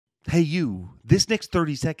Hey, you, this next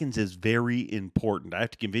 30 seconds is very important. I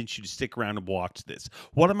have to convince you to stick around and watch this.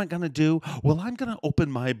 What am I going to do? Well, I'm going to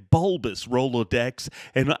open my bulbous Rolodex,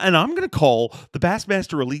 and I'm going to call the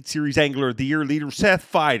Bassmaster Elite Series Angler of the Year leader, Seth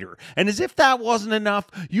Feider. And as if that wasn't enough,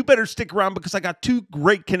 you better stick around because I got two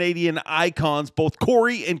great Canadian icons, both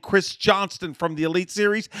Cory and Chris Johnston from the Elite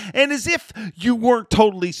Series. And as if you weren't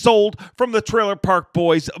totally sold, from the Trailer Park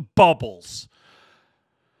Boys, Bubbles.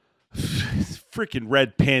 Freaking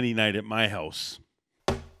red panty night at my house.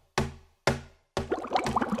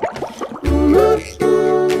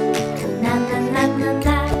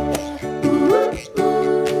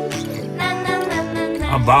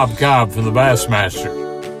 I'm Bob Cobb from the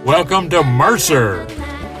Bassmaster. Welcome to Mercer.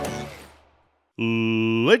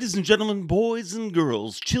 Ladies and gentlemen, boys and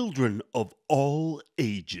girls, children of all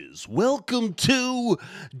ages, welcome to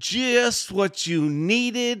Just What You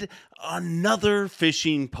Needed, another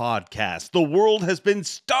fishing podcast. The world has been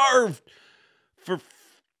starved for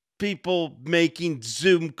people making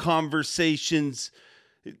Zoom conversations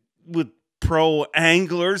with pro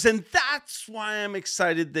anglers, and that's why I'm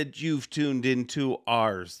excited that you've tuned into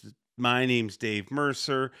ours. My name's Dave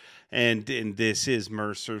Mercer, and this is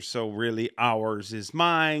Mercer, so really ours is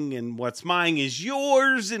mine, and what's mine is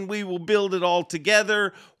yours, and we will build it all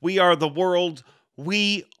together. We are the world.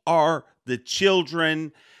 We are the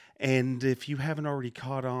children, and if you haven't already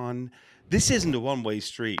caught on, this isn't a one-way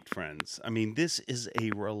street, friends. I mean, this is a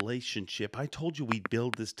relationship. I told you we'd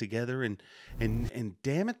build this together, and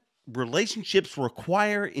damn it, relationships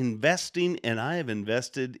require investing, and I have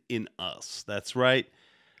invested in us. That's right.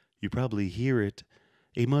 You probably hear it.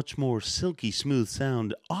 A much more silky smooth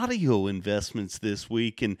sound audio investments this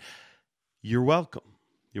week, and you're welcome.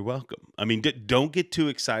 You're welcome. I mean, don't get too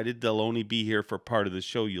excited. They'll only be here for part of the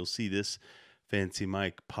show. You'll see this fancy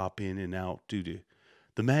mic pop in and out due to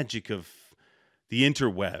the magic of the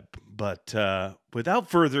interweb. But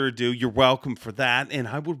without further ado, you're welcome for that. And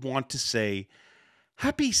I would want to say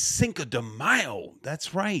Happy Cinco de Mayo.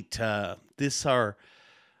 That's right. This our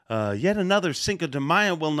yet another Cinco de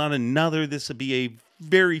Mayo. Well, not another. This will be a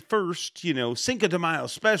very first, Cinco de Mayo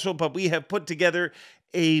special. But we have put together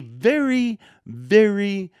a very,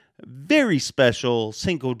 very, very special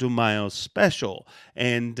Cinco de Mayo special.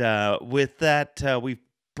 And with that, we've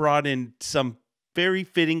brought in some very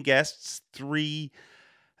fitting guests, three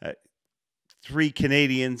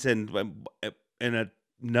Canadians and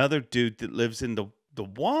another dude that lives in the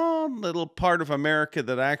one little part of America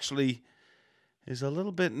that actually is a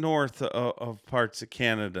little bit north of parts of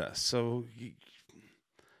Canada. So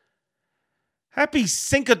happy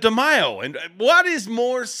Cinco de Mayo. And what is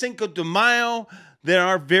more Cinco de Mayo than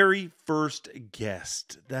our very first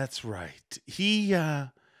guest? That's right. He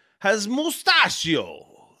has mustachio.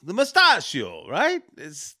 The mustachio, right?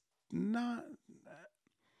 It's not.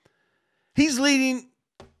 He's leading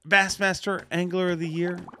Bassmaster Angler of the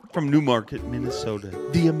Year from Newmarket, Minnesota.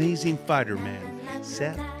 The amazing fighter man,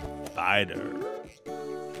 Seth Feider.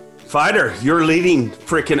 Feider, you're leading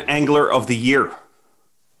freaking Angler of the Year.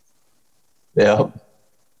 Yeah.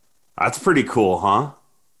 That's pretty cool, huh?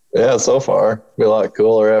 Yeah, so far. Be a lot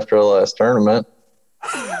cooler after the last tournament.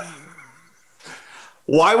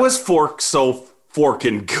 Why was Fork so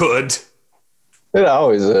forking good? It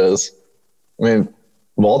always is. I mean,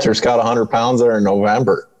 Walter's caught 100 pounds there in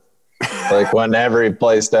November. Like, when every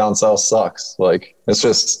place down south sucks. Like, it's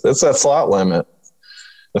that slot limit.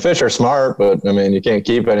 The fish are smart, but, I mean, you can't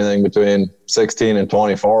keep anything between 16 and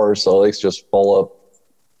 24, so at least just pull up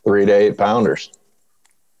 3 to 8 pounders.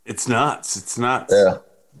 It's nuts. It's nuts. Yeah.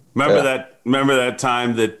 Remember that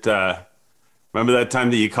time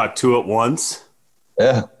that you caught two at once?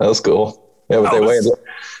 Yeah, that was cool. Yeah, but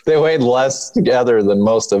they weighed less together than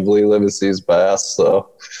most of Lee Livesey's bass, so.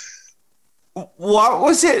 What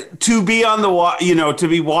was it to be on the water? To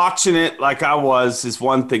be watching it like I was is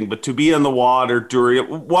one thing, but to be on the water during it,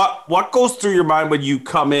 what goes through your mind when you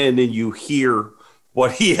come in and you hear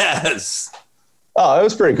what he has? Oh, it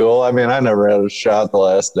was pretty cool. I mean, I never had a shot the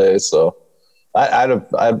last day, so I'd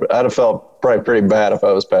have felt probably pretty bad if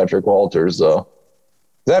I was Patrick Walters, though.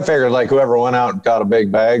 I figured like whoever went out and caught a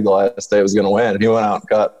big bag the last day was going to win. He went out and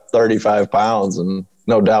caught 35 pounds, and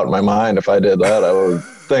no doubt in my mind, if I did that, I would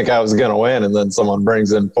think I was going to win. And then someone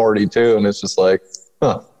brings in 42, and it's just like,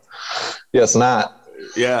 guess not.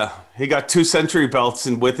 Yeah, he got 2 century belts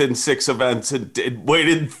and within 6 events, and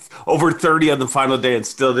waited over 30 on the final day and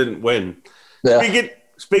still didn't win. Yeah.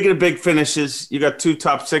 Speaking of big finishes, you got 2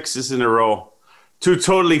 top 6s in a row, 2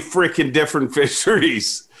 totally freaking different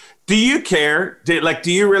fisheries. Do you care? Do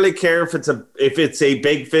you really care if it's a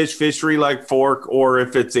big fish fishery like Fork, or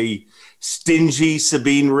if it's a stingy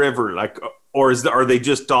Sabine River? Like, or are they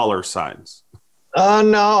just dollar signs?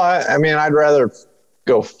 No, I mean, I'd rather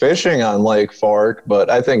go fishing on Lake Fork, but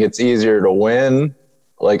I think it's easier to win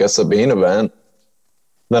like a Sabine event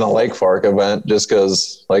than a Lake Fork event, just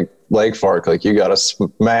because like Lake Fork, like you got to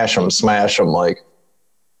smash them like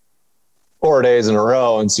 4 days in a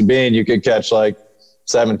row. And Sabine, you could catch like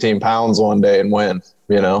 17 pounds one day and win,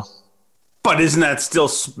 you know? But isn't that still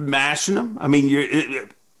smashing them? I mean,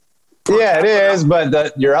 yeah, it is.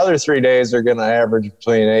 But your other 3 days are going to average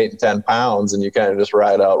between 8 and 10 pounds, and you kind of just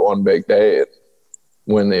ride out one big day and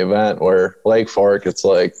win the event. Where Lake Fork, it's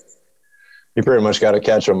like you pretty much got to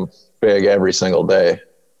catch them big every single day.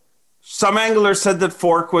 Some anglers said that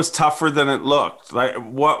Fork was tougher than it looked. Like,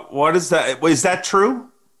 what is that? Is that true?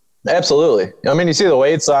 Absolutely. I mean, you see the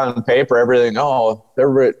weights on paper, everything. Oh,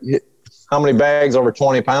 how many bags over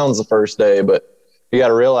 20 pounds the first day? But you got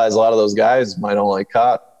to realize a lot of those guys might only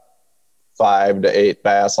caught 5 to 8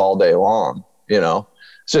 bass all day long. You know,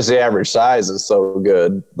 it's just the average size is so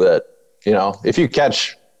good that, you know, if you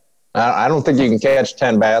catch, I don't think you can catch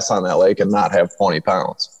 10 bass on that lake and not have 20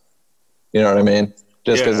 pounds. You know what I mean?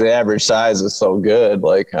 Just because the average size is so good.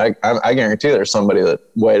 Like I guarantee there's somebody that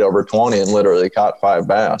weighed over 20 and literally caught 5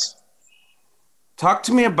 bass. Talk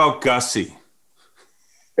to me about Gussie.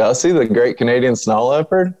 Gussie, the great Canadian snow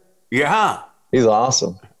leopard? Yeah. He's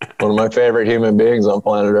awesome. One of my favorite human beings on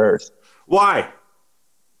planet Earth. Why?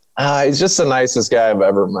 He's just the nicest guy I've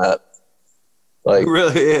ever met. Like, he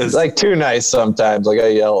really is. Like too nice sometimes. Like I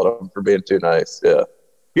yell at him for being too nice. Yeah.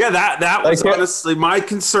 Yeah, that was honestly my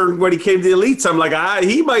concern when he came to the elites. I'm like,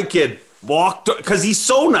 he might get walked because he's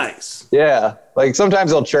so nice. Yeah. Like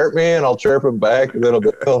sometimes he'll chirp me and I'll chirp him back and then he'll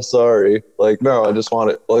be, oh, sorry. Like, no, I just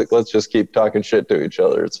want it. Like, let's just keep talking shit to each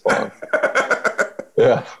other. It's fun.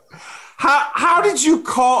 Yeah. How did you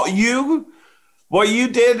call what you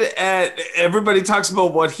did everybody talks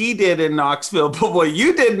about what he did in Knoxville, but what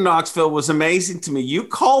you did in Knoxville was amazing to me. You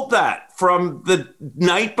called that from the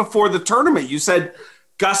night before the tournament. You said,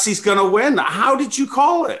 Gussie's going to win. How did you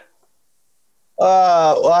call it?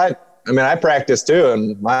 Well, I practiced too,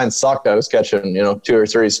 and mine sucked. I was catching, 2 or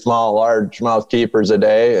 3 small, largemouth keepers a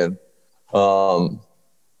day. And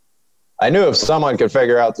I knew if someone could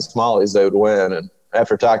figure out the smallies, they would win. And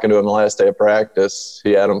after talking to him the last day of practice,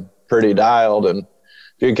 he had them pretty dialed. And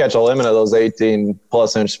if you can catch a limit of those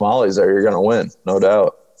 18-plus inch smallies there, you're going to win, no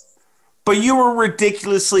doubt. But you were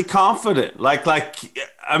ridiculously confident.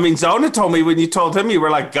 Zona told me when you told him, you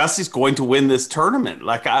were like, Gussie's going to win this tournament.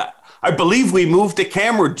 Like, I believe we moved a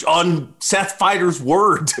camera on Seth Feider's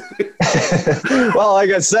word. Well,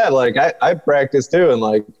 like I said, like I practiced too. And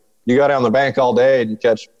like, you go down the bank all day and you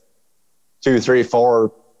catch 2, 3,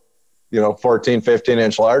 4, 14, 15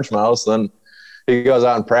 inch largemouths. Then he goes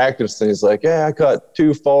out and practices and he's like, yeah, I caught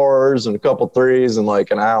 2 4s and a couple 3s in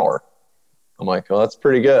like an hour. I'm like, well, that's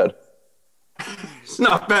pretty good. It's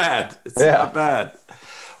not bad. It's not bad.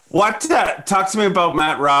 Talk to me about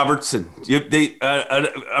Matt Robertson.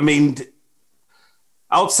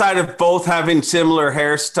 Outside of both having similar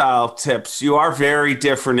hairstyle tips, you are very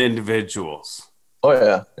different individuals. Oh,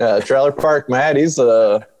 yeah. Yeah, Trailer Park Matt, he's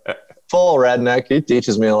a full redneck. He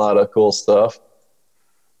teaches me a lot of cool stuff.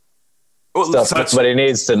 But he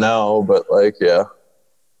needs to know, but yeah.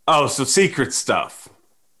 Oh, so secret stuff.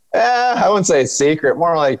 I wouldn't say secret,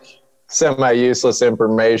 more like semi-useless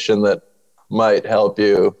information that might help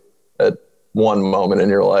you at one moment in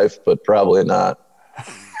your life, but probably not.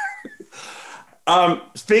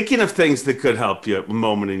 Speaking of things that could help you at a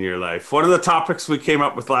moment in your life, one of the topics we came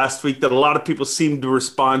up with last week that a lot of people seem to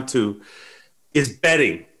respond to is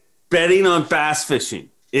betting on bass fishing.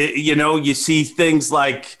 You see things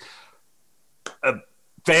like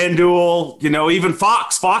FanDuel, even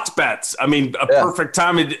Fox bets. Perfect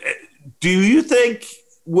time. Do you think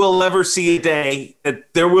we'll ever see a day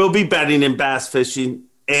that there will be betting in bass fishing?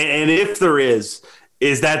 And if there is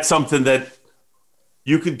that something that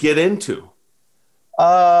you could get into?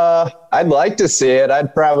 I'd like to see it.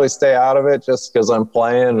 I'd probably stay out of it just because I'm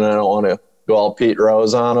playing and I don't want to go all Pete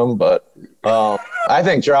Rose on them. But I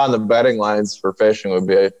think drawing the betting lines for fishing would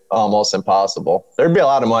be almost impossible. There'd be a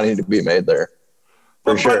lot of money to be made there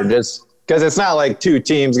for sure. Just because it's not like 2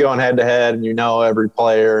 teams going head to head and every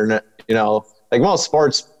player and like most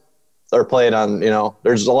sports are played on,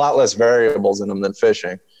 there's a lot less variables in them than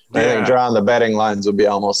fishing. Yeah. I think drawing the betting lines would be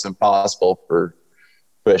almost impossible for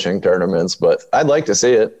fishing tournaments, but I'd like to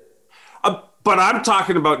see it. But I'm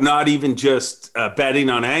talking about not even just betting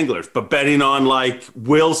on anglers, but betting on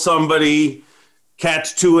will somebody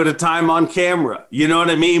catch 2 at a time on camera? You know what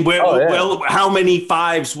I mean? How many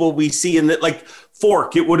 5s will we see in that? Like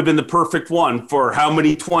Fork, it would have been the perfect one for how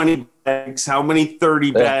many 20 bags, how many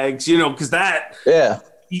 30 bags, you know, because that,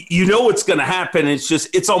 you know what's going to happen.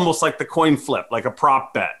 It's almost like the coin flip, like a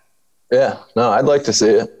prop bet. Yeah, no, I'd like to see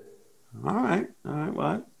it. All right.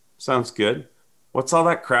 Well, sounds good. What's all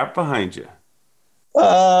that crap behind you?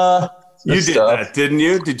 You did that, didn't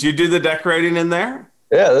you? Did you do the decorating in there?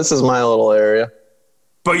 Yeah, this is my little area.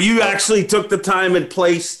 But you actually took the time and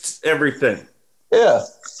placed everything. Yeah.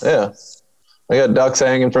 I got ducks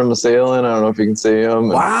hanging from the ceiling. I don't know if you can see them.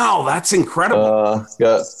 Wow, that's incredible.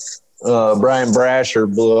 Got Brian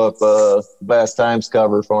Brasher blew up Bass Times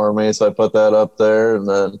cover for me, so I put that up there, and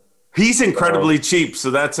then he's incredibly cheap,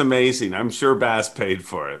 so that's amazing. I'm sure Bass paid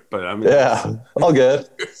for it, but I mean, yeah, all good.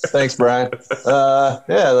 Thanks, Brian.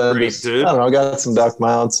 Then great, just, dude. I don't know. I got some duck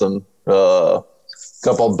mounts and a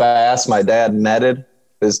couple bass. My dad netted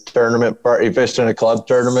his tournament part. He fished in a club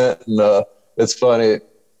tournament, and it's funny.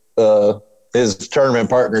 His tournament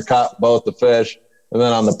partner caught both the fish, and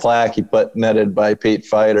then on the plaque he put netted by Seth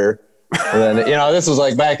Feider. And then, you know, this was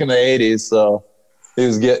like back in the 80s, so he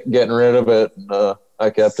was getting rid of it, and I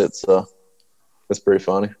kept it, so it's pretty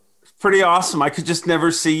funny. Pretty awesome. I could just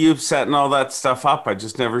never see you setting all that stuff up. I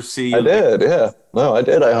just never see you. I did, yeah. No, I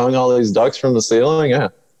did. I hung all these ducks from the ceiling, yeah.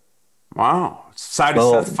 Wow. Side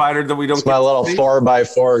of Seth Feider that we don't get my little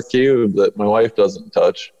 4x4 cube that my wife doesn't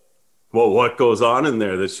touch. Well, what goes on in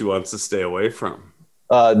there that she wants to stay away from?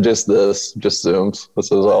 Just Zooms. This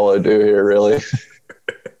is all I do here, really.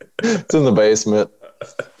 It's in the basement.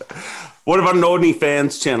 What about an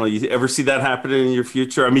OnlyFans channel? You ever see that happening in your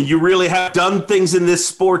future? I mean, you really have done things in this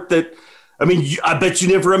sport that, I mean, I bet you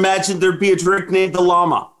never imagined there'd be a drink named the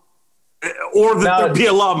llama, or that there'd be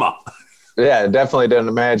a llama. Yeah, definitely didn't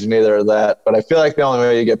imagine either of that. But I feel like the only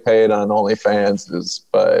way you get paid on OnlyFans is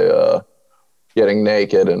by getting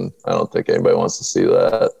naked, and I don't think anybody wants to see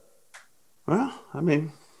that. Well, I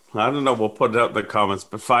mean, I don't know. We'll put it out in the comments.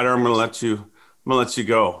 But Feider, I'm gonna let you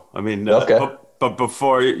go. I mean, okay. But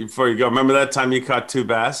before you go, remember that time you caught 2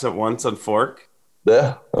 bass at once on fork?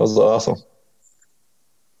 Yeah, that was awesome.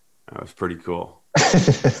 That was pretty cool.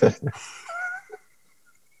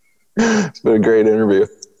 It's been a great interview.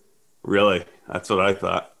 Really? That's what I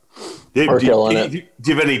thought. Do you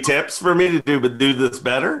have any tips for me to do this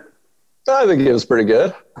better? I think it was pretty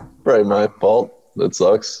good. Probably my fault. That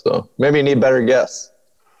sucks. So maybe you need better guests.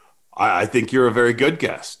 I think you're a very good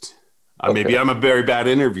guest. Okay. Maybe I'm a very bad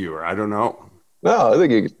interviewer. I don't know. No, I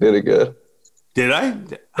think you did it good. Did I?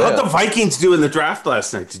 How'd the Vikings do in the draft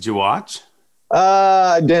last night? Did you watch?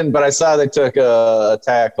 I didn't, but I saw they took a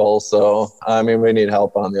tackle. So, I mean, we need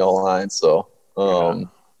help on the O-line. So,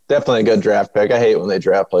 definitely a good draft pick. I hate when they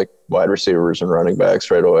draft like wide receivers and running backs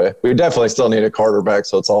right away. We definitely still need a quarterback,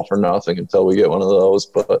 so it's all for nothing until we get one of those.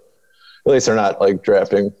 But at least they're not like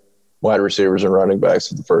drafting wide receivers and running backs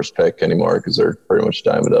with the first pick anymore because they're pretty much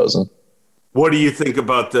dime a dozen. What do you think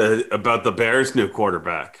about the Bears' new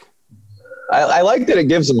quarterback? I like that it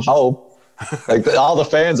gives them hope. Like all the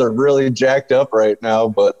fans are really jacked up right now,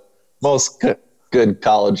 but most good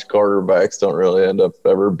college quarterbacks don't really end up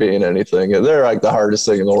ever being anything. They're like the hardest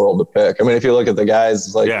thing in the world to pick. I mean, if you look at the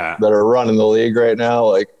guys that are running the league right now,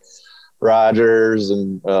 like Rodgers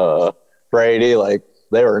and Brady, like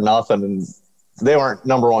they were nothing and they weren't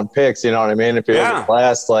number 1 picks. You know what I mean? If you look at the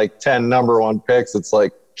last like 10 number 1 picks, it's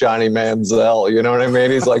like Johnny Manziel, you know what I mean?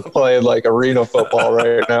 He's like playing like arena football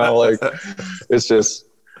right now. Like it's just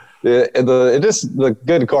the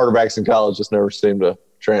good quarterbacks in college just never seem to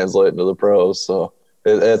translate into the pros. So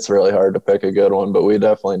it's really hard to pick a good one, but we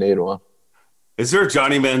definitely need one. Is there a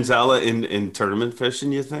Johnny Manziel in tournament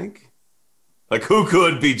fishing, you think? Like who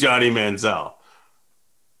could be Johnny Manziel?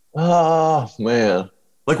 Oh man.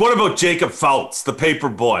 Like, what about Jacob Phelps, the paper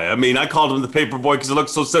boy? I mean, I called him the paper boy because it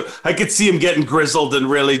looks so simple. I could see him getting grizzled and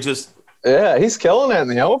really just... Yeah, he's killing it in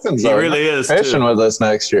the opens. He really is, fishing with us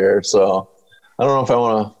next year, so I don't know if I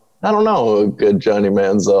want to... I don't know who good Johnny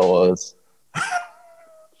Manziel was.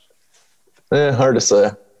 Hard to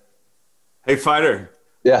say. Hey, Feider.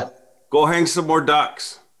 Yeah? Go hang some more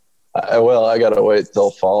ducks. I will. I got to wait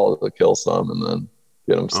till fall to kill some and then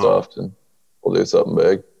get them stuffed, and we'll do something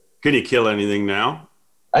big. Can you kill anything now?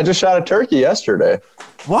 I just shot a turkey yesterday.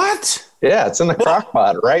 What? Yeah, it's in the crock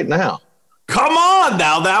pot right now. Come on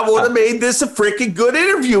now. That would have made this a freaking good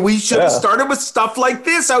interview. We should have started with stuff like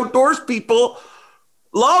this. Outdoors people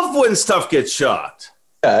love when stuff gets shot.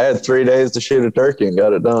 Yeah, I had 3 days to shoot a turkey and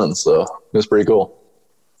got it done, so it was pretty cool.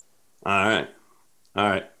 All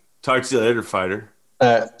right. Talk to you later, Feider.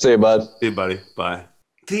 All right. See you, bud. See you, buddy. Bye.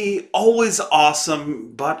 The always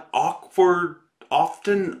awesome but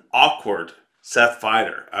often awkward Seth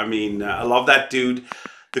Feider. I mean, I love that dude.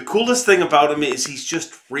 The coolest thing about him is he's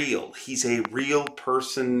just real. He's a real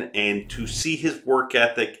person, and to see his work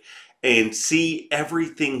ethic and see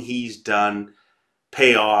everything he's done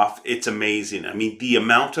pay off, it's amazing. I mean, the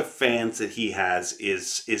amount of fans that he has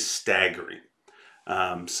is staggering.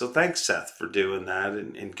 So thanks, Seth, for doing that,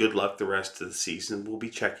 and good luck the rest of the season. We'll be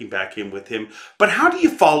checking back in with him. But how do you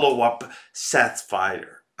follow up Seth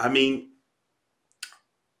Feider? I mean,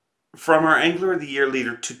 from our Angler of the Year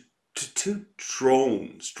leader to two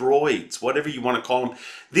droids, whatever you want to call them.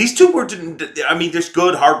 These two were, I mean, there's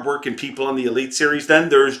good, hard-working people on the Elite Series. Then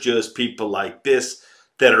there's just people like this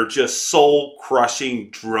that are just soul-crushing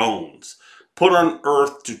drones put on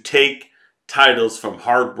Earth to take titles from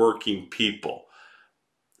hard-working people.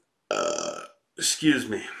 Excuse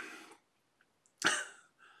me.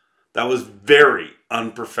 That was very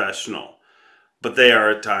unprofessional, but they are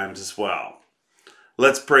at times as well.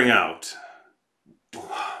 Let's bring out...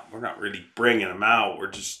 We're not really bringing them out. We're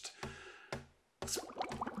just... Let's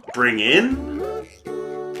bring in...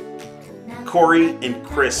 Cory and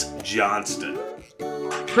Chris Johnston.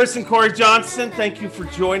 Chris and Cory Johnston, thank you for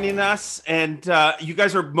joining us. And you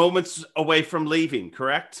guys are moments away from leaving,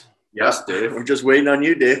 correct? Yes, Dave. We're just waiting on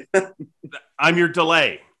you, Dave. I'm your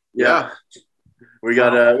delay. Yeah. We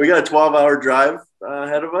got a 12-hour drive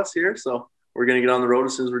ahead of us here, so we're going to get on the road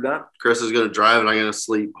as soon as we're done. Chris is going to drive, and I'm going to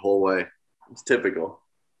sleep the whole way. It's typical.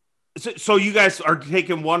 So you guys are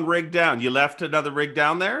taking one rig down. You left another rig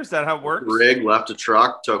down there? Is that how it works? Rig, left a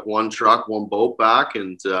truck, took one truck, one boat back,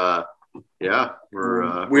 and we're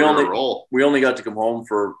on a roll. We only got to come home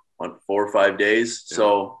for 4 or 5 days,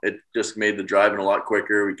 so it just made the driving a lot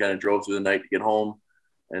quicker. We kind of drove through the night to get home,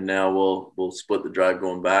 and now we'll split the drive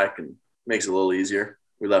going back, and it makes it a little easier.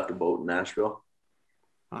 We left a boat in Nashville.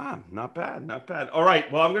 Not bad, not bad. All right,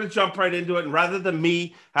 well, I'm going to jump right into it, and rather than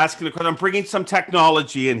me asking a question, I'm bringing some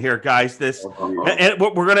technology in here, guys. And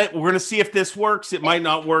we're gonna see if this works. It might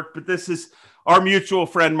not work, but this is our mutual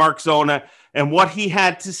friend Mark Zona and what he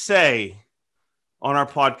had to say on our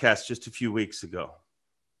podcast just a few weeks ago.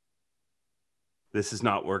 This is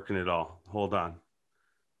not working at all. Hold on,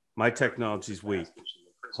 my technology's weak.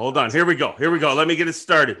 Hold on, here we go. Let me get it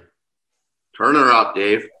started. Turn her up,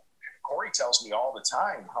 Dave. Cory tells me all the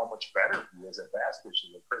time how much better he is at bass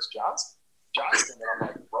fishing than Chris Johnston, and I'm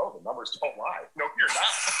like, bro, the numbers don't lie. No, you're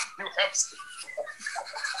not. You have.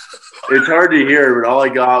 It's hard to hear, but all I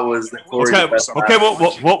got was the Cory. Okay.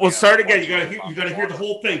 We'll start again. You got to hear the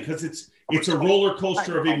whole thing because it's a roller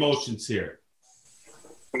coaster of emotions here.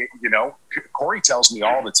 You know, Cory tells me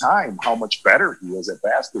all the time how much better he is at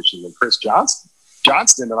bass fishing than Chris Johnston,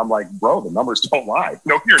 and I'm like, bro, the numbers don't lie.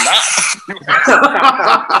 No, you're not.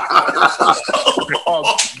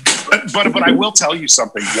 But I will tell you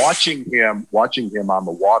something. Watching him on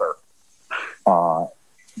the water,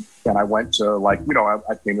 and I went to I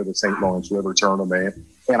came to the St. Lawrence River tournament,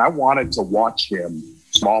 and I wanted to watch him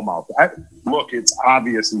smallmouth. Look, it's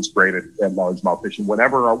obvious he's great at largemouth fishing.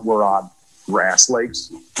 Whenever we're on grass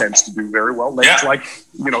lakes, tends to do very well. Lakes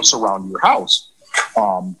surround your house.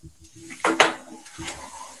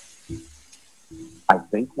 I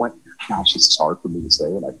think this is hard for me to say,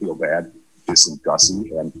 and I feel bad dissing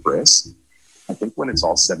Gussie and Chris. I think when it's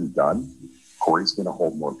all said and done, Cory's going to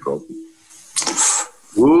hold more trophies.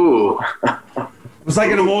 Ooh. It was like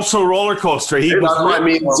an emotional roller coaster. That's what I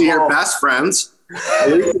mean to your best friends. At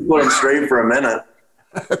least you put him straight for a minute.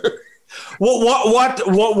 Well,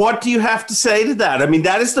 what do you have to say to that? I mean,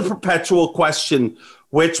 that is the perpetual question.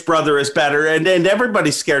 Which brother is better? And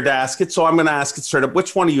everybody's scared to ask it, so I'm going to ask it straight up.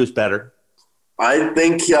 Which one of you is better? I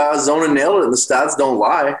think Zona nailed it, and the stats don't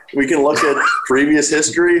lie. We can look at previous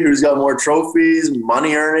history, who's got more trophies,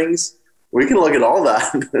 money earnings. We can look at all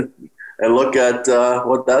that and look at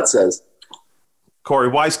what that says. Cory,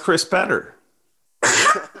 why is Chris better?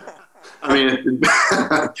 I mean,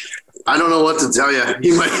 I don't know what to tell you.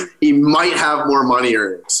 He might have more money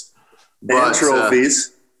earnings. And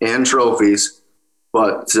trophies.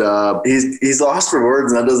 But he's lost for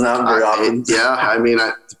words, and that doesn't happen very often. Yeah, I mean,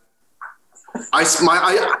 I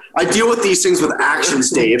deal with these things with actions,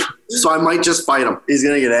 Dave. So I might just fight him. He's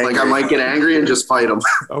gonna get angry. I might get angry and just fight him.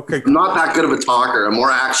 Okay, I'm not that good of a talker. I'm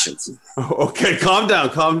more actions. Okay, calm down.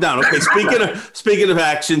 Okay, speaking of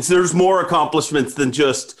actions, there's more accomplishments than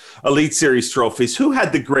just Elite Series trophies. Who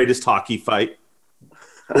had the greatest hockey fight?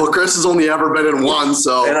 Well, Chris has only ever been in one,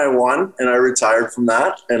 so. And I won, and I retired from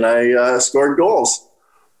that, and I scored goals.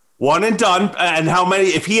 One and done. And how many?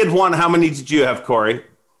 If he had won, how many did you have, Cory?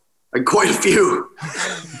 Quite a few.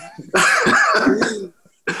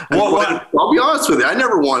 I'll be honest with you. I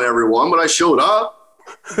never won every one, but I showed up.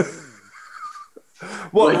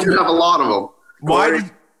 Well, I did have a lot of them.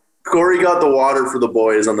 Cory got the water for the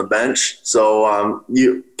boys on the bench. So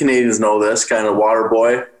you Canadians know this, kind of water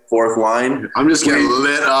boy, fourth line. I'm just getting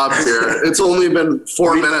lit up here. It's only been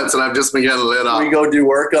 4 minutes and I've just been getting lit up. We go do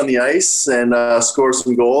work on the ice and score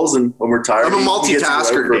some goals. And when we're tired, I'm a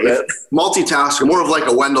multitasker, Dave. Multitasker, more of like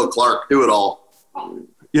a Wendell Clark. Do it all.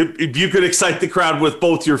 You could excite the crowd with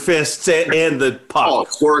both your fists and the puck. Oh,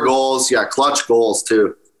 score goals. Yeah, clutch goals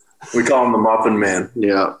too. We call him the Muffin Man.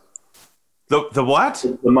 Yeah. The what?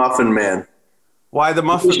 The Muffin Man. Why the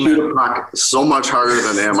Muffin Man? So much harder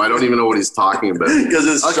than him. I don't even know what he's talking about. Because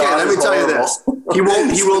his okay, shot let me is tell you horrible.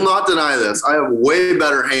 this. He will not deny this. I have way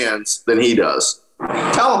better hands than he does.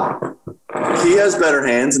 Tell him. He has better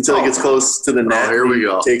hands until he gets close to the net. Here we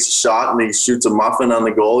go. He takes a shot and he shoots a muffin on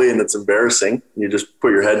the goalie, and it's embarrassing. You just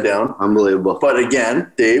put your head down. Unbelievable. But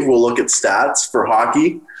again, Dave, we'll look at stats for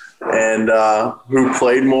hockey and who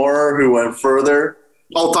played more, who went further.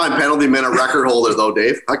 All-time penalty minute record holder, though,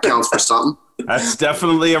 Dave. That counts for something. That's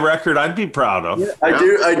definitely a record I'd be proud of. Yeah,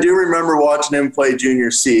 I do remember watching him play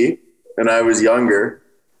Junior C, and I was younger.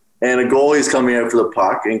 And a goalie's coming out for the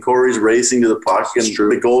puck, and Cory's racing to the puck, and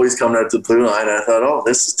the goalie's coming out to the blue line. And I thought, oh,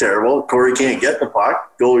 this is terrible. Cory can't get the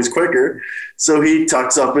puck. Goalie's quicker. So he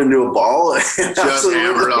tucks up into a ball and just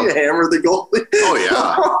hammer the goalie. Oh,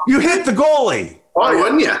 yeah. You hit the goalie. Why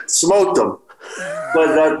wouldn't you? Smoked him. But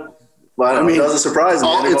it doesn't surprise me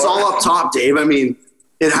anymore. It's all up top, Dave. I mean,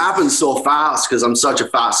 it happens so fast because I'm such a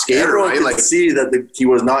fast skater, Everyone right? could Like, see that he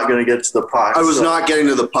was not going to get to the puck. I was not getting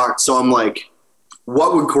to the puck, so I'm like,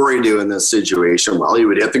 what would Cory do in this situation? Well, he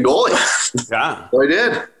would hit the goalie. Yeah. So he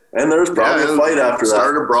did. And there was probably a fight after that.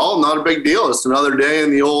 Started a brawl, not a big deal. It's another day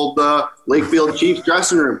in the old Lakefield Chiefs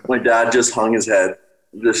dressing room. My dad just hung his head,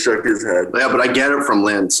 just shook his head. Yeah, but I get it from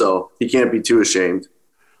Lynn, so he can't be too ashamed.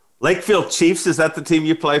 Lakefield Chiefs, is that the team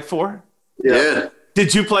you played for? Yeah.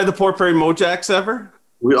 Did you play the Port Perry Mojacks ever?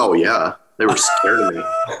 Oh, yeah. They were scared of me.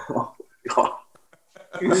 Oh, God.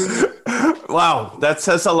 Wow, that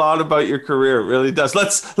says a lot about your career. It really does.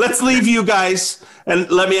 Let's leave you guys,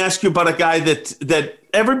 and let me ask you about a guy that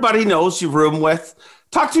everybody knows you room with.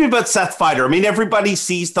 Talk to me about Seth Feider. I mean, everybody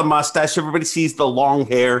sees the mustache, everybody sees the long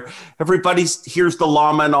hair, everybody hears the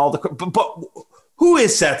llama and all the. But who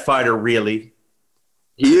is Seth Feider really?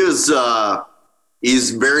 He is.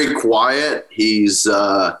 He's very quiet. He's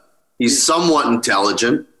somewhat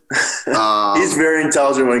intelligent. He's very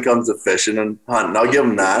intelligent when it comes to fishing and hunting. I'll give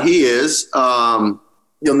him that. He is.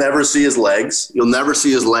 You'll never see his legs. You'll never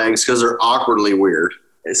see his legs because they're awkwardly weird.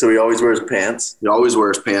 So he always wears pants. He always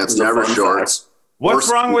wears pants, never shorts.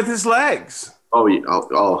 What's wrong with his legs?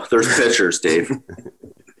 Oh, there's pictures, Dave.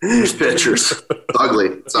 There's pictures. It's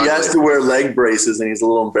ugly. He has to wear leg braces, and he's a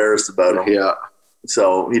little embarrassed about them. Yeah.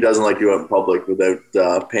 So he doesn't like to go out in public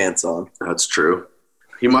without pants on. That's true.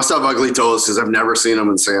 He must have ugly toes because I've never seen him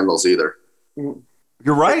in sandals either. You're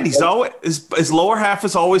right. He's always his lower half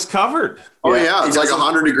is always covered. Oh yeah, it's like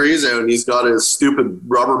 100 degrees out, and he's got his stupid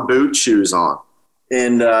rubber boot shoes on.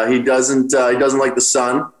 And he doesn't like the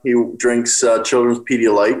sun. He drinks children's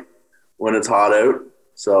Pedialyte when it's hot out.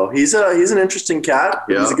 So he's an interesting cat.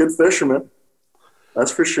 Yeah. He's a good fisherman.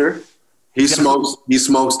 That's for sure. He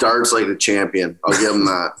smokes darts like a champion. I'll give him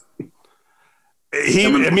that.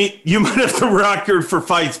 You might have the record for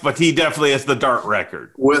fights, but he definitely has the dart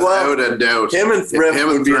record. Without a doubt. Him and Thrift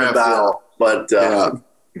would be in a battle. But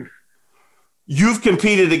you've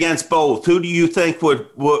competed against both. Who do you think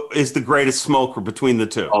is the greatest smoker between the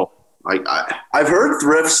two? Oh, I've heard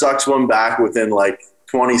Thrift sucks one back within like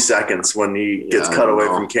 20 seconds when he gets cut away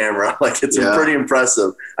from camera. Like it's pretty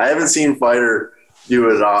impressive. I haven't seen Feider do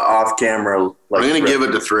it off camera. Like I'm going to give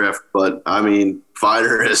it to Thrift, but I mean,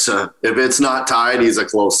 Feider is if it's not tied, he's a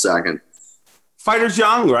close second. Feider's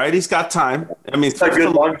young, right? He's got time. I mean, he's got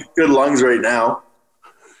good lungs right now.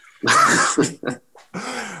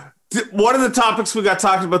 One of the topics we got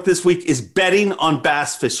talking about this week is betting on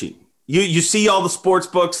bass fishing. You see all the sports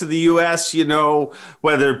books in the U.S., you know,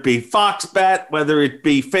 whether it be Fox Bet, whether it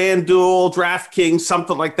be FanDuel, DraftKings,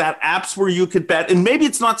 something like that, apps where you could bet. And maybe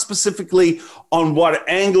it's not specifically on what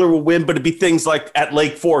angler will win, but it'd be things like at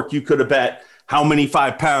Lake Fork, you could have bet how many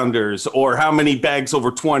 5-pounders or how many bags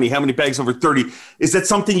over 20, how many bags over 30. Is that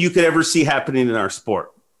something you could ever see happening in our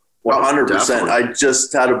sport? 100%. I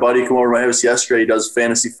just had a buddy come over to my house yesterday. He does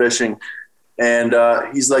fantasy fishing. And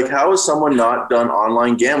he's like, how has someone not done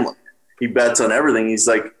online gambling? He bets on everything. He's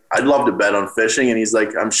like, I'd love to bet on fishing. And he's like,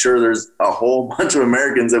 I'm sure there's a whole bunch of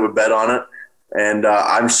Americans that would bet on it. And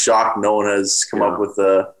I'm shocked no one has come up with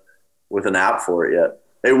an app for it yet.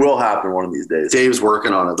 It will happen one of these days. Dave's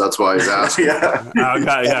working on it. That's why he's asking.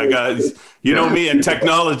 Guys, you know me and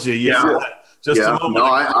technology. just Yeah, a moment. no,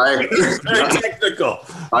 I Very technical.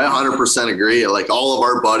 I 100% agree. Like all of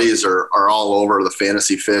our buddies are all over the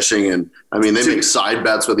fantasy fishing, and I mean they make side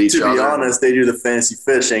bets with each other. To be honest, they do the fantasy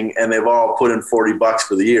fishing, and they've all put in $40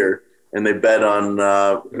 for the year, and they bet on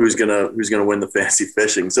who's gonna win the fantasy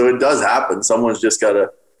fishing. So it does happen. Someone's just got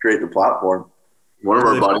to create the platform. One of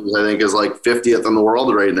our buddies, I think, is like 50th in the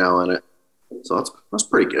world right now in it. So that's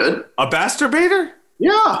pretty good. A masturbator?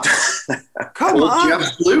 Yeah. Come on. Jeff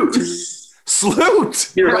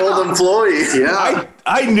Sloot. Your old employee. Yeah.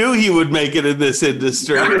 I knew he would make it in this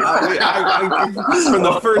industry. From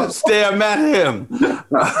the first day I met him.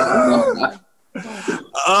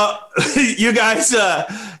 You guys,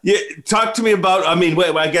 talk to me about. I mean,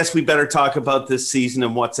 I guess we better talk about this season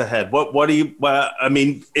and what's ahead. What do you? I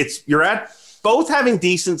mean, you're at both having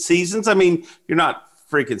decent seasons. I mean, you're not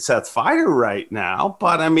freaking Seth Feider right now,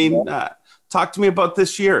 but I mean, talk to me about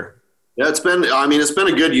this year. Yeah, it's been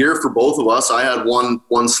a good year for both of us. I had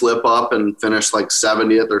one slip up and finished like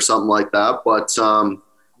 70th or something like that, but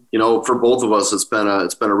for both of us, it's been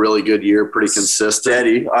a really good year, pretty consistent.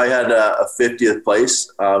 Steady. I had a 50th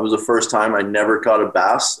place. It was the first time I never caught a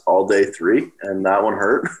bass all day 3, and that one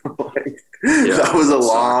hurt. That was a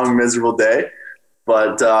long, miserable day.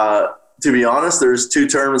 But to be honest, there's 2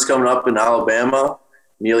 tournaments coming up in Alabama,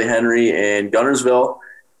 Neely Henry and Gunnersville.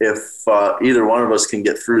 If either one of us can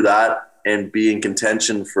get through that and be in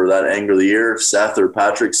contention for that angler of the year, if Seth or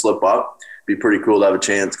Patrick slip up, be pretty cool to have a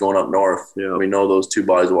chance going up north. Yeah. We know those 2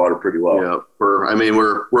 bodies of water pretty well. Yeah,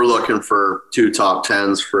 we're looking for 2 top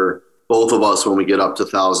 10s for both of us when we get up to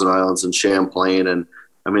Thousand Islands and Champlain. And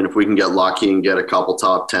I mean, if we can get lucky and get a couple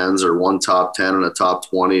top 10s or 1 top 10 and a top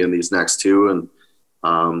 20 in these next 2, and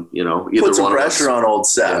either put some one pressure on old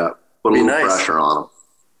Seth. Yeah, put a little pressure on him.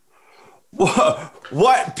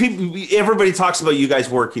 What people? Everybody talks about you guys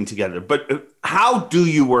working together, but how do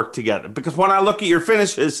you work together? Because when I look at your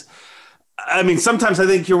finishes, I mean, sometimes I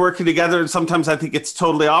think you're working together, and sometimes I think it's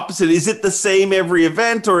totally opposite. Is it the same every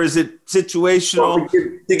event, or is it situational? Well,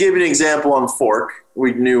 to give you an example, on Fork,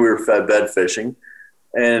 we knew we were fed bed fishing,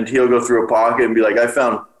 and he'll go through a pocket and be like, "I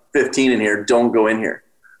found 15 in here. Don't go in here."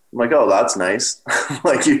 I'm like, "Oh, that's nice."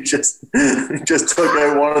 Like, you just took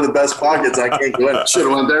out one of the best pockets. I can't go in. Should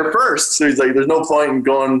have went there first. So he's like, "There's no point in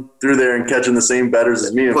going through there and catching the same betters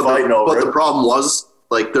as me and fighting over it." But the problem was,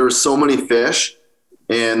 like, there was so many fish,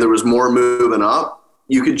 and there was more moving up.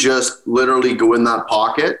 You could just literally go in that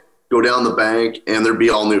pocket, go down the bank, and there'd be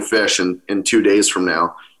all new fish in 2 days from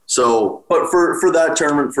now. So, but for that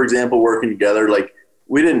tournament, for example, working together, like,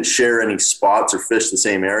 we didn't share any spots or fish the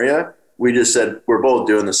same area. We just said, we're both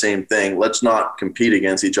doing the same thing. Let's not compete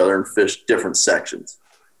against each other and fish different sections.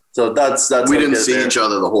 So that's we didn't see each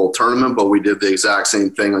other the whole tournament, but we did the exact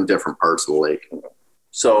same thing on different parts of the lake.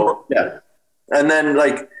 So, yeah. And then,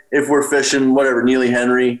 like, if we're fishing, whatever, Neely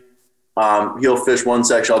Henry, he'll fish one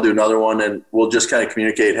section, I'll do another one, and we'll just kind of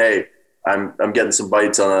communicate, hey, I'm getting some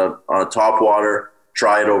bites on a top water,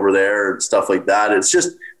 try it over there, and stuff like that. It's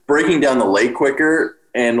just breaking down the lake quicker,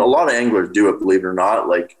 and a lot of anglers do it, believe it or not.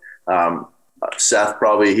 Like, Seth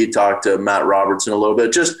he talked to Matt Robertson a little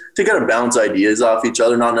bit just to kind of bounce ideas off each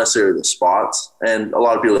other, not necessarily the spots. And a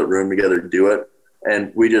lot of people that room together do it.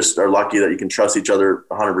 And we just are lucky that you can trust each other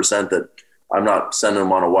 100%, that I'm not sending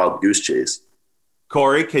them on a wild goose chase.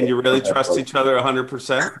 Corey, can you really trust each other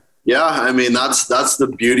 100%? Yeah, I mean, that's the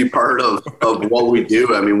beauty part of what we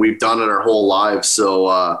do. I mean, we've done it our whole lives.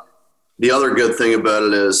 So the other good thing about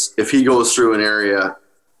it is if he goes through an area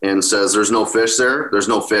and says there's no fish there, there's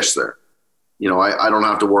no fish there. I don't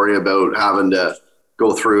have to worry about having to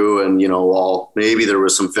go through and, maybe there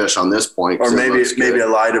was some fish on this point. Or maybe I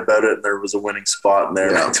lied about it and there was a winning spot in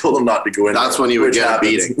there. Yeah. And I told him not to go in. That's when he would get a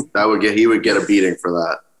beating. He would get a beating for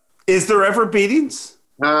that. Is there ever beatings?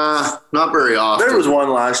 Not very often. There was one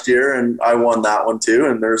last year and I won that one too.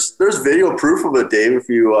 And there's video proof of it, Dave, if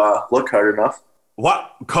you look hard enough.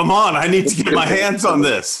 What? Come on. I need to get my hands on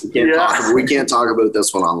this. We can't talk about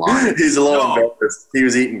this one online. He's a little embarrassed. He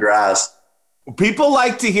was eating grass. People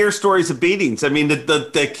like to hear stories of beatings. I mean,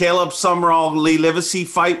 the Caleb Summerall, Lee Livesey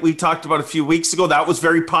fight we talked about a few weeks ago, that was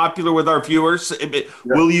very popular with our viewers.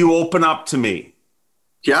 Will you open up to me?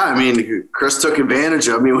 Yeah, I mean, Chris took advantage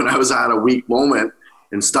of me when I was at a weak moment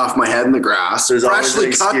and stuffed my head in the grass. There's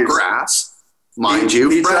freshly cut grass, mind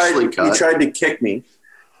you, freshly cut. He tried to kick me,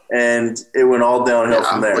 and it went all downhill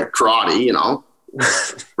from there. Like karate,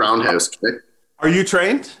 roundhouse kick. Are you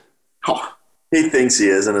trained? Oh, he thinks he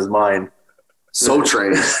is in his mind. So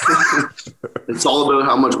trained. It's all about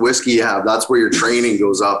how much whiskey you have. That's where your training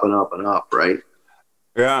goes up and up and up, right?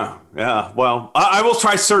 Yeah. Well, I will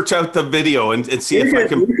try search out the video and see if I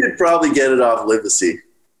can. You could probably get it off Livesey.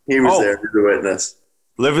 He was there to the witness.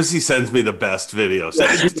 Livesey sends me the best videos.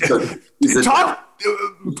 He's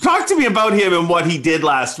Talk to me about him and what he did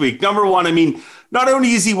last week. Number one, I mean, not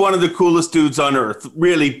only is he one of the coolest dudes on earth,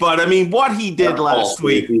 really, but I mean, what he did last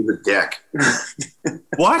week. He's a dick.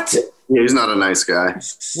 What? Yeah, he's not a nice guy.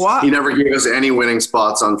 What? He never gave us any winning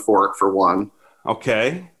spots on fork for one.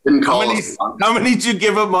 Okay. Didn't call us. How many did you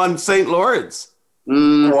give him on St. Lawrence?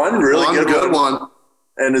 One really good one.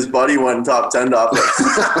 And his buddy went top 10 off it.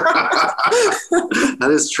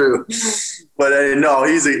 That is true. But no,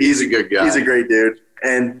 he's a good guy. He's a great dude.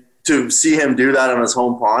 And to see him do that on his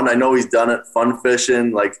home pond, I know he's done it fun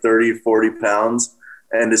fishing, like 30, 40 pounds.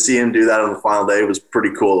 And to see him do that on the final day was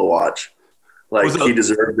pretty cool to watch. Like, he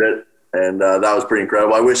deserved it. And that was pretty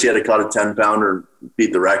incredible. I wish he had caught a 10-pounder and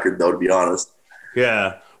beat the record, though, to be honest.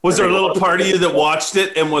 Yeah. Was there a little part of you that watched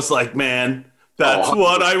it and was like, man, that's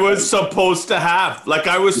what I was supposed to have? Like,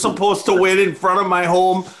 I was supposed to win in front of my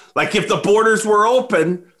home. Like, if the borders were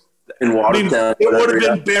open, it would have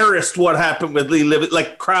been embarrassed what happened with Lee Livett,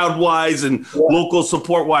 like crowd-wise and local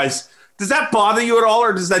support-wise. Does that bother you at all,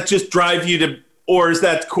 or does that just drive you to – or is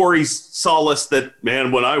that Cory's solace that,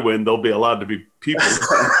 man, when I win, there'll be allowed to be people?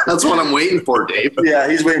 That's what I'm waiting for, Dave. Yeah,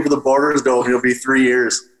 he's waiting for the borders to open. It'll be 3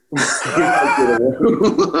 years.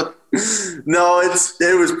 No,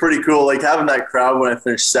 it was pretty cool. Like, having that crowd when I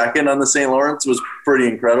finished second on the St. Lawrence was pretty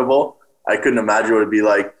incredible. I couldn't imagine what it'd be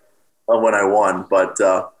like when I won. But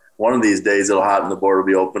one of these days it'll happen. The border will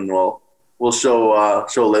be open. We'll show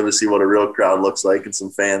Livesey what a real crowd looks like and some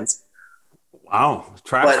fans. Wow,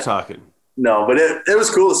 trash talking. No, but it was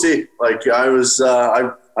cool to see. Like, I was I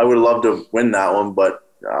would have loved to win that one, but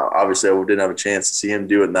obviously I didn't have a chance to see him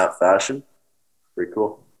do it in that fashion. Pretty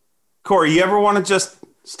cool. Cory, you ever want to just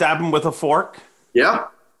stab him with a fork? Yeah.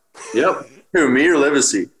 Yep. Who, me or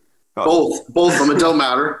Livesey? Both of them. It don't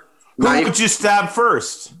matter. Who would you stab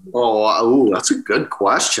first? That's a good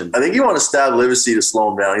question. I think you want to stab Livesey to slow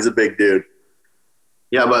him down. He's a big dude.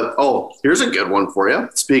 Yeah, but here's a good one for you.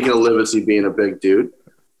 Speaking of Livesey being a big dude.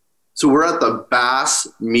 So we're at the Bass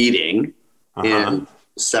meeting in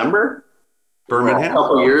December, Birmingham, a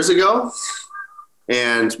couple years ago.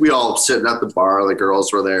 And we all sitting at the bar, the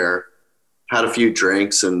girls were there, had a few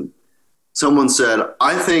drinks, and someone said,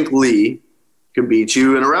 I think Lee could beat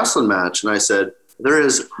you in a wrestling match. And I said, there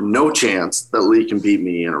is no chance that Lee can beat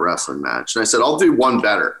me in a wrestling match. And I said, I'll do one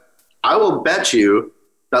better. I will bet you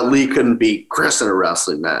that Lee couldn't beat Chris in a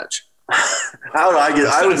wrestling match. How did I get?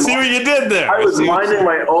 I see what you did there. I was minding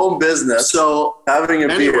my own business, so having a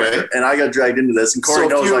beer, and I got dragged into this. And Cory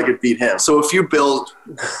knows I could beat him. So a few bills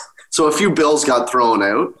got thrown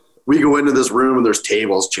out. We go into this room and there's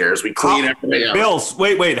tables, chairs. We clean everything up. Bills.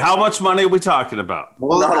 Wait. How much money are we talking about?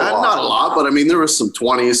 Well, not a lot, but I mean there was some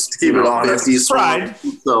 20s, keep it honest. 50s. Pride.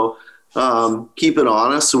 So keep it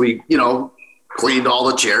honest. So we, cleaned all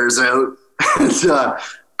the chairs out. And,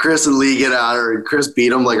 Chris and Lee get at her, and Chris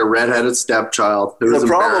beat him like a redheaded stepchild. The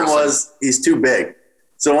problem was he's too big.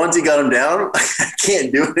 So once he got him down, I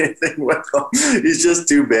can't do anything with him. He's just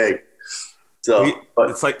too big. So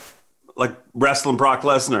it's like wrestling Brock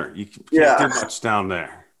Lesnar. You can't do much down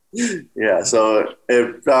there. Yeah. So I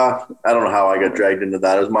don't know how I got dragged into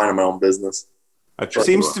that. I was minding my own business. It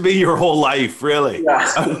seems to be your whole life, really.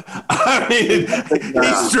 Yeah. I mean,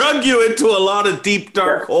 he's drug you into a lot of deep,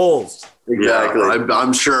 dark holes. Exactly. Yeah,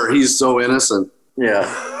 I'm sure he's so innocent. Yeah.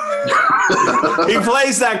 he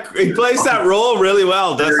plays that role really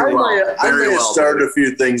well, doesn't he? I may have started a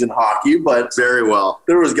few things in hockey, but very well.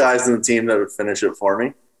 There was guys in the team that would finish it for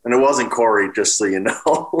me. And it wasn't Cory, just so you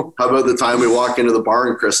know. How about the time we walk into the bar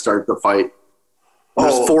and Chris started the fight?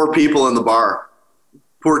 There's 4 people in the bar.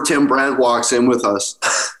 Poor Tim Brandt walks in with us.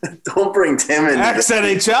 Don't bring Tim in.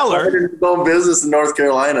 Ex-NHLer. No business in North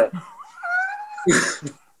Carolina.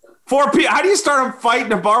 4 people. How do you start a fight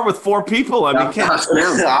in a bar with 4 people? I mean,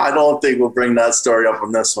 I don't think we'll bring that story up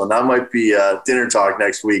on this one. That might be dinner talk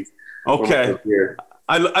next week. Okay.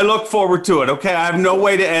 I look forward to it. Okay. I have no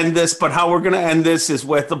way to end this, but how we're going to end this is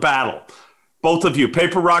with a battle. Both of you,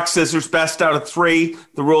 paper, rock, scissors, best out of 3.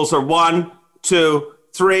 The rules are 1, 2,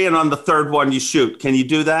 3, and on the third one you shoot. Can you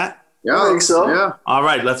do that? Yeah, I think so. Yeah. All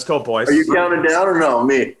right, let's go, boys. Are you counting down or no?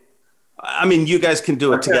 Me. I mean, you guys can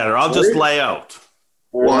do it together. I'll just lay out.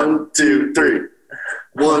 1, 2, 3.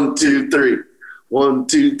 1, 2, 3. 1,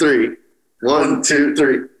 2, 3. 1, 2,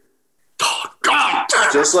 3. Oh, God.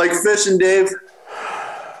 Just like fishing, Dave.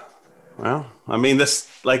 Well, I mean, the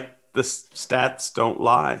stats don't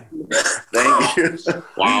lie. Thank you.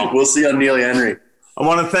 Wow. We'll see on Neil Henry. I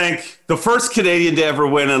want to thank the first Canadian to ever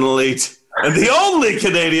win an elite and the only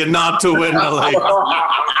Canadian not to win an elite.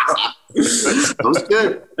 That was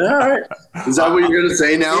good. All right. Is that what you're going to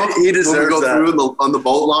say now? He deserves when we go that. through on the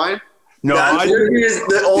boat line? No, He's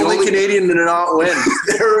the only Canadian to not win.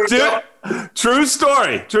 There we go. True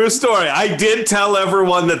story. I did tell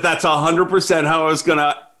everyone that's 100% how I was going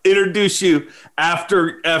to introduce you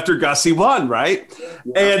after Gussie won, right?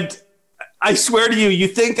 Yeah. And I swear to you, you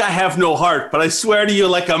think I have no heart, but I swear to you,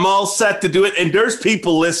 like I'm all set to do it. And there's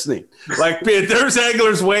people listening. Like there's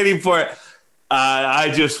anglers waiting for it.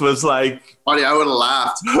 I just was like, buddy, I would have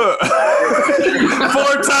laughed.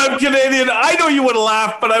 4-time Canadian. I know you would have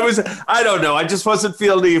laughed, but I don't know. I just wasn't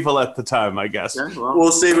feeling evil at the time, I guess. Yeah, well,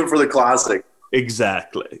 we'll save it for the classic.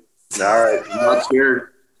 Exactly. All right. I'm not scared.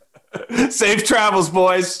 Safe travels,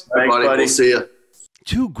 boys. Thanks, buddy. We'll see you.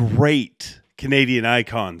 Two great Canadian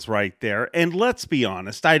icons right there. And let's be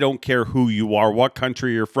honest, I don't care who you are, what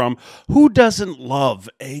country you're from, who doesn't love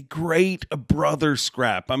a great brother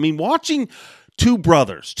scrap? I mean, watching two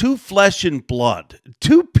brothers, two flesh and blood,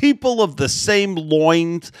 two people of the same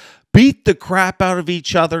loins beat the crap out of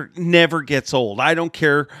each other never gets old. I don't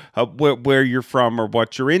care where you're from or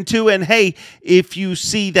what you're into. And hey, if you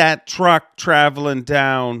see that truck traveling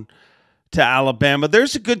down to Alabama,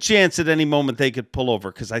 there's a good chance at any moment they could pull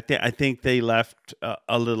over, because I think they left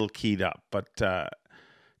a little keyed up. But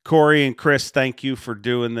Cory and Chris, thank you for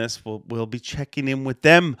doing this. We'll be checking in with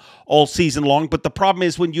them all season long. But the problem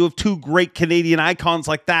is, when you have two great Canadian icons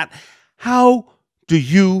like that, how do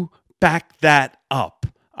you back that up?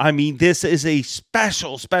 I mean, this is a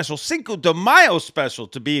special Cinco de Mayo special,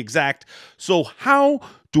 to be exact. So how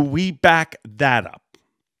do we back that up?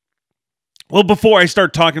 Well, before I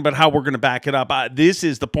start talking about how we're going to back it up, this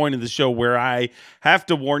is the point of the show where I have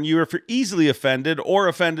to warn you, if you're easily offended or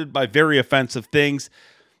offended by very offensive things,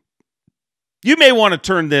 you may want to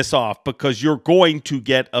turn this off, because you're going to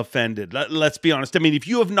get offended. Let's be honest. I mean, if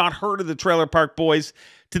you have not heard of the Trailer Park Boys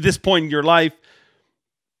to this point in your life,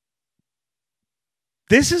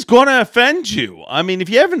 this is going to offend you. I mean, if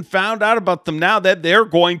you haven't found out about them now, that they're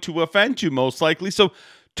going to offend you most likely. So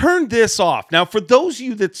turn this off. Now, for those of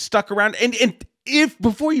you that stuck around, and if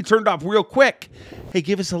before you turned off real quick, hey,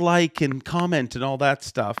 give us a like and comment and all that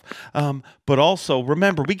stuff. But also,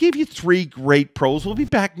 remember, we gave you 3 great pros. We'll be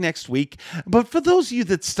back next week. But for those of you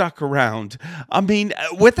that stuck around, I mean,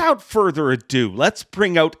 without further ado, let's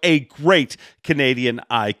bring out a great Canadian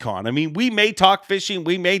icon. I mean, we may talk fishing,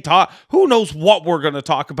 we may talk, who knows what we're going to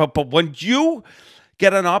talk about, but when you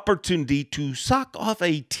get an opportunity to suck off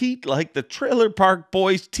a teat like the Trailer Park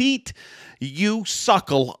Boys teat, you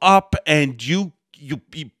suckle up and you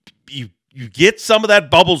get some of that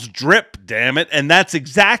bubbles drip, damn it. And that's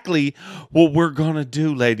exactly what we're going to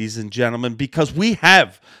do, ladies and gentlemen, because we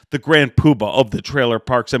have the Grand Poobah of the Trailer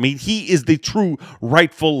Parks. I mean, he is the true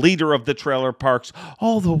rightful leader of the Trailer Parks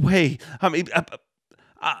all the way. I mean,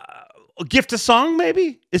 gift a song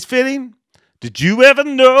maybe is fitting. Did you ever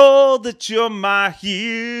know that you're my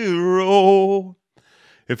hero?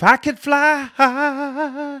 If I could fly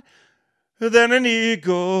higher than an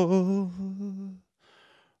eagle,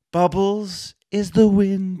 Bubbles is the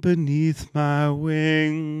wind beneath my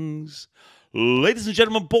wings. Ladies and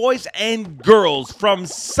gentlemen, boys and girls from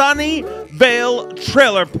Sunnyvale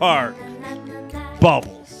Trailer Park,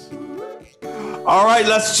 Bubbles. All right,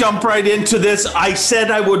 let's jump right into this. I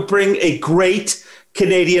said I would bring a great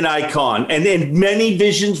Canadian icon, and then many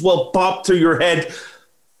visions will pop through your head,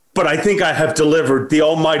 but I think I have delivered. The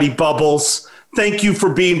almighty Bubbles, thank you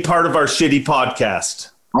for being part of our shitty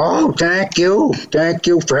podcast. Oh, thank you. Thank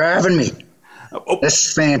you for having me. This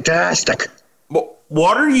is fantastic.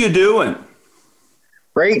 What are you doing?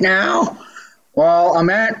 Right now, well, I'm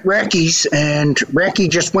at Recky's, and Recky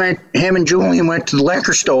just him and Julian went to the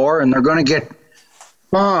liquor store, and they're going to get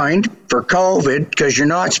fined for COVID because you're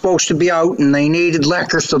not supposed to be out, and they needed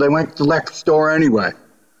liquor, so they went to the liquor store anyway.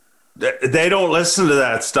 They don't listen to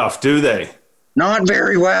that stuff, do they? Not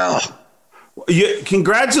very well.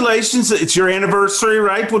 Congratulations. It's your anniversary,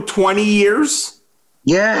 right? With 20 years?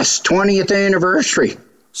 Yes, 20th anniversary.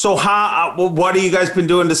 So what have you guys been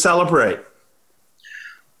doing to celebrate?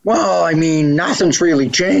 Well, I mean, nothing's really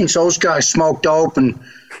changed. Those guys smoke dope and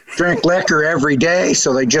drink liquor every day,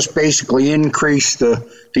 so they just basically increased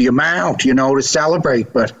the amount, to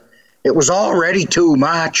celebrate. But it was already too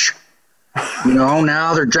much.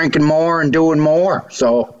 Now they're drinking more and doing more.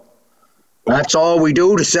 So that's all we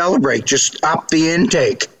do to celebrate, just up the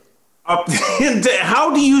intake. How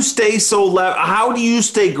do you stay how do you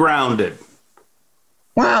stay grounded?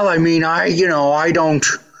 Well, I mean, I don't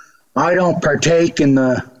partake in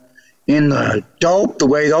the dope the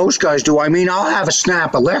way those guys do. I mean, I'll have a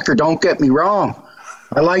snap of liquor, don't get me wrong.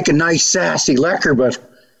 I like a nice sassy liquor, but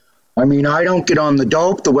I mean, I don't get on the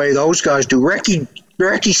dope the way those guys do. Ricky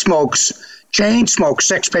chain smokes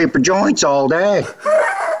 6 paper joints all day.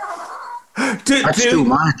 That's too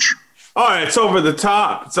much. All right, it's over the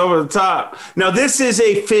top. It's over the top. Now, this is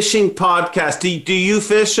a fishing podcast. Do you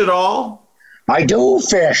fish at all? I do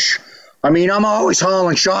fish. I mean, I'm always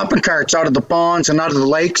hauling shopping carts out of the ponds and out of the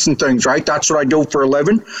lakes and things, right? That's what I do for a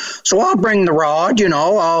living. So I'll bring the rod, you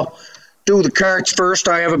know. I'll do the carts first.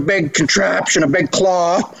 I have a big contraption, a big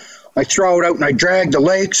claw. I throw it out and I drag the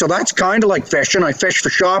lake. So that's kind of like fishing. I fish for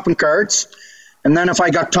shopping carts. And then if I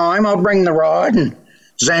got time, I'll bring the rod and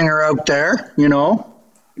zing her out there, you know.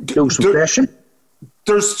 Do some fishing.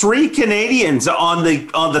 There's 3 Canadians on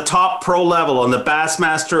the top pro level on the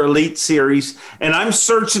Bassmaster Elite Series, and I'm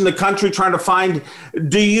searching the country trying to find.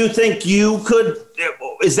 Do you think you could?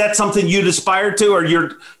 Is that something you'd aspire to, or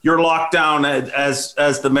you're locked down as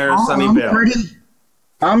the Mayor of Sunnyvale?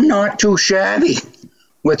 I'm not too shabby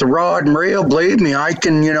with a rod and reel. Believe me, I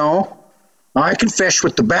can fish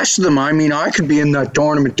with the best of them. I mean, I could be in that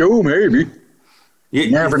tournament too, maybe. You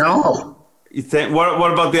never know. You think?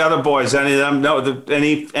 What about the other boys? Any of them? No,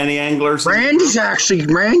 any anglers?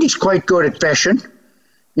 Randy's quite good at fishing.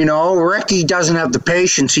 You know, Ricky doesn't have the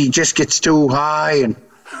patience. He just gets too high,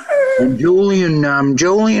 and Julian,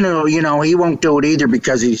 you know, he won't do it either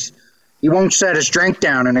because he won't set his drink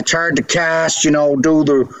down, and it's hard to cast. You know,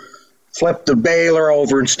 flip the baler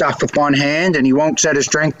over and stuff with one hand, and he won't set his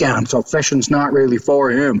drink down. So fishing's not really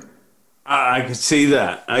for him. I could see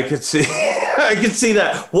that. I could see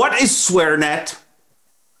that. What is SwearNet?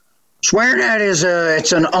 SwearNet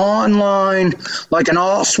it's an online, like an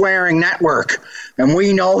all-swearing network, and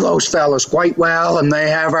we know those fellas quite well, and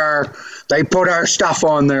they put our stuff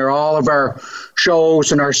on there, all of our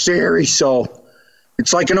shows and our series. So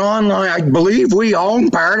it's like an online. I believe we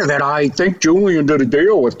own part of it. I think Julian did a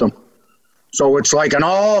deal with them. So it's like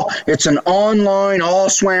it's an online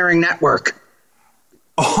all-swearing network.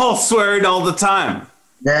 All swearing all the time.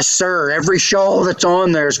 Yes, sir. Every show that's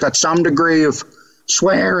on there's got some degree of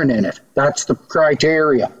swearing in it. That's the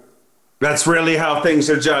criteria. That's really how things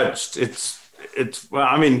are judged. Well,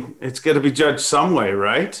 I mean, it's got to be judged some way,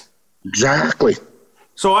 right? Exactly.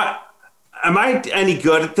 So am I any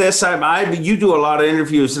good at this? You do a lot of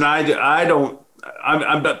interviews, and I don't.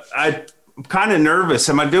 I'm kind of nervous.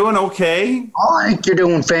 Am I doing okay? Oh, I think you're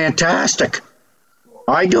doing fantastic.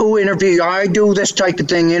 I do this type of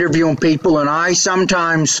thing, interviewing people, and I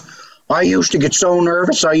used to get so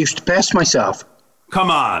nervous, I used to piss myself.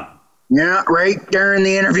 Come on. Yeah, right during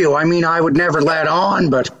the interview. I mean, I would never let on,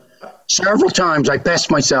 but several times I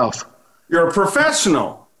pissed myself. You're a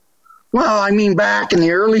professional. Well, I mean, back in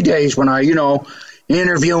the early days when I,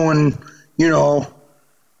 interviewing,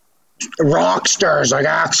 rock stars like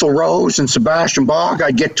Axl Rose and Sebastian Bach,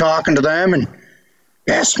 I'd get talking to them and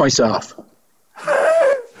piss myself.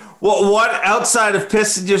 Well, what outside of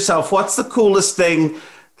pissing yourself, what's the coolest thing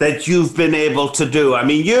that you've been able to do? I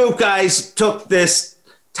mean, you guys took this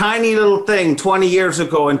tiny little thing 20 years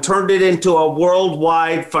ago and turned it into a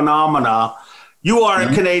worldwide phenomena. You are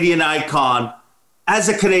a Canadian icon. As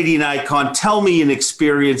a Canadian icon, tell me an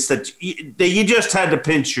experience that you just had to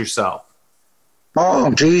pinch yourself.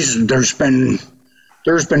 Oh, geez, there's been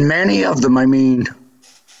many of them. I mean,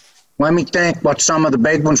 let me think what some of the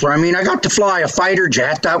big ones were. I mean, I got to fly a fighter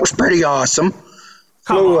jet. That was pretty awesome.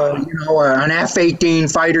 Flew an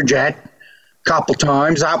F-18 fighter jet a couple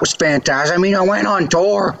times. That was fantastic. I mean, I went on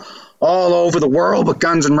tour all over the world with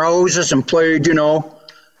Guns N' Roses and played,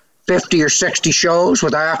 50 or 60 shows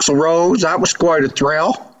with Axl Rose. That was quite a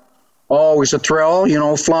thrill. Always a thrill,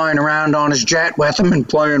 flying around on his jet with him and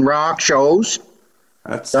playing rock shows.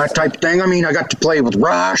 That type of thing. I mean, I got to play with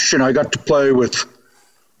Rush, and I got to play with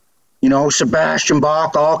Sebastian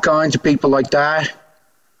Bach, all kinds of people like that.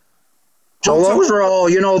 So those are all,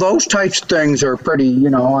 those types of things are pretty,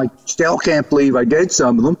 I still can't believe I did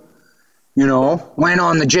some of them. Went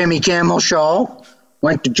on the Jimmy Kimmel show,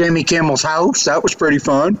 went to Jimmy Kimmel's house. That was pretty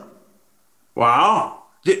fun. Wow.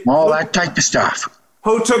 That type of stuff.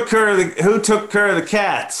 Who took care of the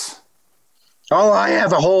cats? Oh, I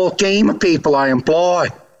have a whole team of people I employ.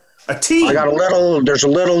 A team? I got there's a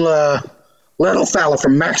little fella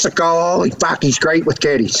from Mexico. Holy fuck, he's great with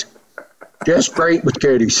kitties. Just great with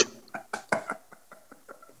kitties.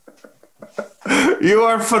 You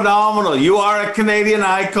are phenomenal. You are a Canadian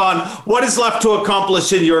icon. What is left to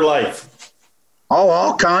accomplish in your life? Oh,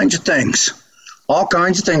 all kinds of things. All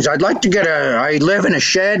kinds of things. I'd like to I live in a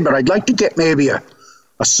shed, but I'd like to get maybe a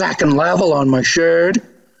second level on my shed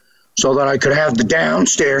so that I could have the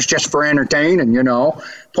downstairs just for entertaining,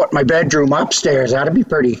 put my bedroom upstairs. That'd be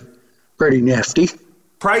pretty nifty.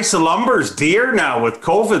 price of lumber's dear now with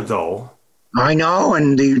COVID, though. I know,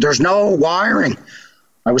 and there's no wiring.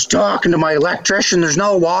 I was talking to my electrician. There's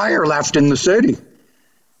no wire left in the city.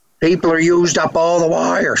 People are used up all the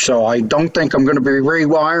wire, so I don't think I'm going to be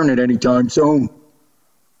rewiring it anytime soon.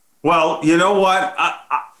 Well, you know what?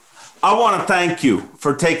 I want to thank you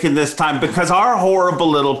for taking this time, because our horrible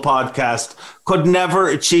little podcast could never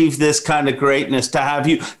achieve this kind of greatness to have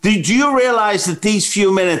you. Do you realize that these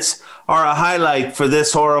few minutes are a highlight for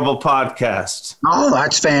this horrible podcast? Oh,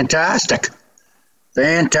 that's fantastic.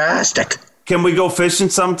 Fantastic. Can we go fishing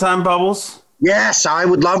sometime, Bubbles? Yes, I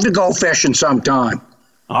would love to go fishing sometime.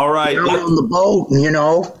 All right. Get out on the boat and,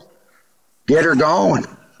 get her going.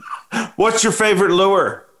 What's your favorite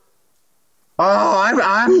lure? Oh, I've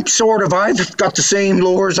got the same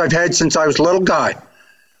lures I've had since I was a little guy.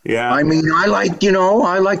 Yeah. I mean, I like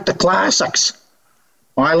the classics.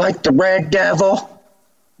 I like the Red Devil,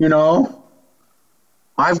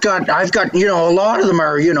 I've got, a lot of them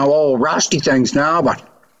are, old rusty things now, but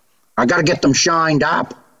I got to get them shined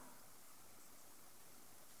up.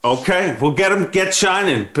 Okay, we'll get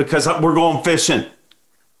shining, because we're going fishing.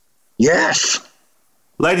 Yes.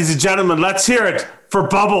 Ladies and gentlemen, let's hear it for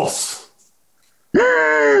Bubbles.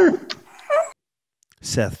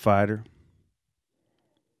 Seth Feider,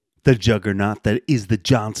 the juggernaut that is the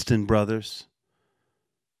Johnston brothers,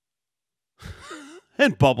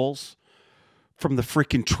 and Bubbles from the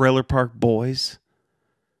freaking Trailer Park Boys.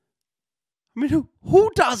 I mean,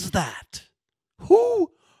 who does that?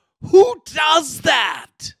 Who does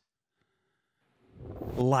that?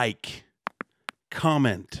 Like,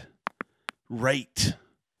 comment, rate,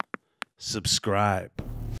 subscribe.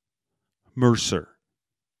 Mercer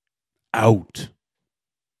out.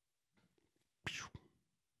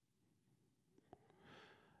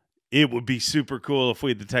 It would be super cool if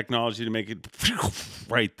we had the technology to make it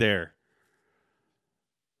right there.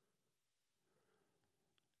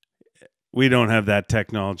 We don't have that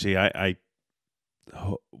technology.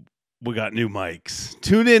 We got new mics.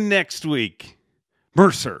 Tune in next week.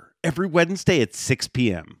 Mercer, every Wednesday at 6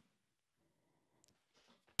 p.m.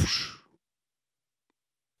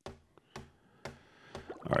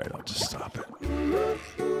 All right, I'll just stop it.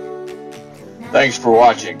 Thanks for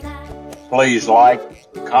watching. Please like,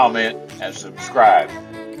 comment, and subscribe,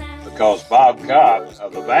 because Bob Cobb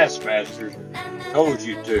of the Bassmaster told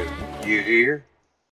you to. You hear?